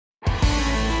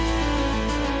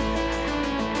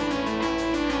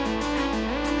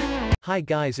Hi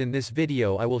guys, in this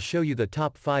video I will show you the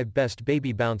top 5 best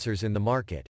baby bouncers in the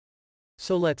market.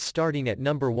 So let's starting at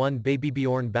number 1,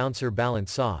 BabyBjörn Bouncer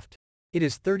Balance Soft. It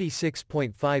is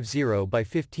 36.50 by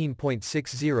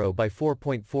 15.60 by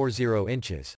 4.40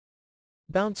 inches.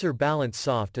 Bouncer Balance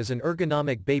Soft is an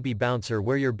ergonomic baby bouncer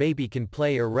where your baby can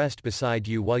play or rest beside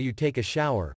you while you take a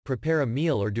shower, prepare a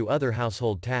meal or do other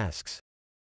household tasks.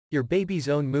 Your baby's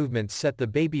own movements set the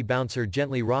baby bouncer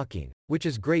gently rocking, which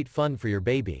is great fun for your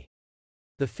baby.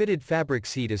 The fitted fabric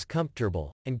seat is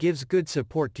comfortable, and gives good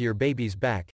support to your baby's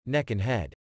back, neck and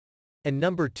head. And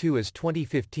number 2 is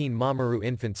 2015 mamaRoo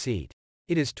Infant Seat.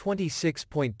 It is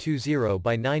 26.20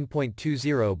 by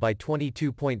 9.20 by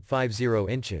 22.50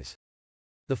 inches.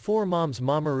 The 4Moms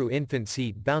mamaRoo Infant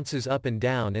Seat bounces up and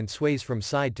down and sways from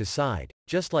side to side,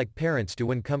 just like parents do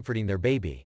when comforting their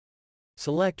baby.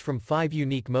 Select from 5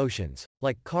 unique motions,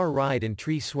 like car ride and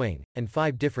tree swing, and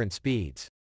 5 different speeds.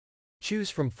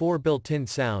 Choose from 4 built-in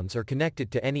sounds or connect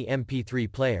it to any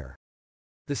MP3 player.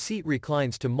 The seat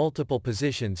reclines to multiple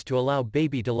positions to allow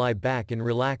baby to lie back and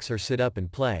relax or sit up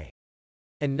and play.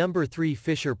 And number 3,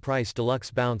 Fisher-Price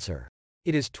Deluxe Bouncer.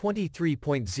 It is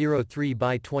 23.03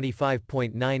 by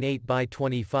 25.98 by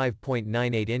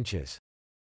 25.98 inches.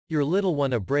 Your little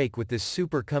one a break with this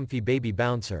super comfy baby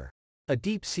bouncer. A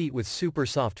deep seat with super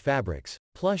soft fabrics,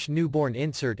 plush newborn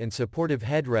insert and supportive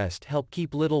headrest help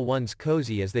keep little ones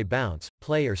cozy as they bounce,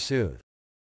 play or soothe.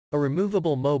 A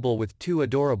removable mobile with 2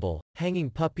 adorable, hanging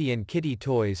puppy and kitty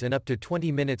toys and up to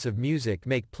 20 minutes of music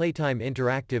make playtime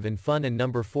interactive and fun. And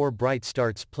number 4, Bright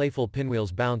Starts Playful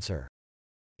Pinwheels Bouncer.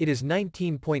 It is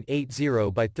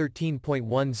 19.80 by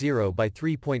 13.10 by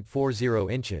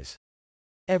 3.40 inches.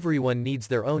 Everyone needs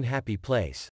their own happy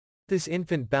place. This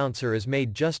infant bouncer is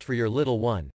made just for your little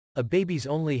one, a baby's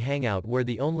only hangout where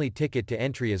the only ticket to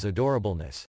entry is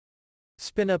adorableness.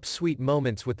 Spin up sweet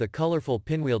moments with the colorful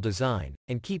pinwheel design,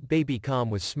 and keep baby calm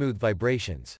with smooth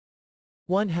vibrations.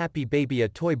 One happy baby, a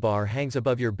toy bar hangs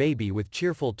above your baby with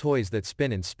cheerful toys that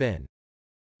spin and spin.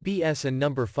 BS. And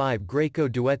number 5, Graco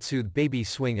DuetSoothe Baby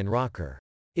Swing and Rocker.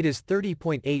 It is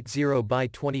 30.80 by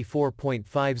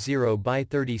 24.50 by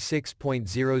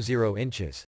 36.00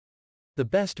 inches. The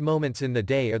best moments in the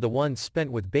day are the ones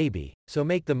spent with baby, so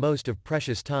make the most of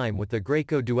precious time with the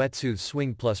Graco DuetSoothe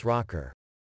Swing Plus Rocker.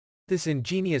 This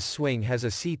ingenious swing has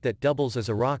a seat that doubles as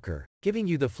a rocker, giving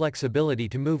you the flexibility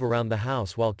to move around the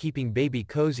house while keeping baby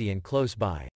cozy and close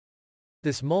by.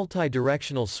 This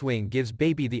multi-directional swing gives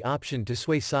baby the option to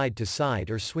sway side to side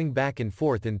or swing back and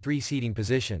forth in 3 seating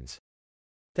positions.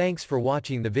 Thanks for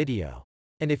watching the video.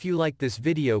 And if you like this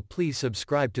video, please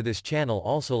subscribe to this channel.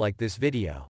 Also like this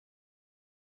video.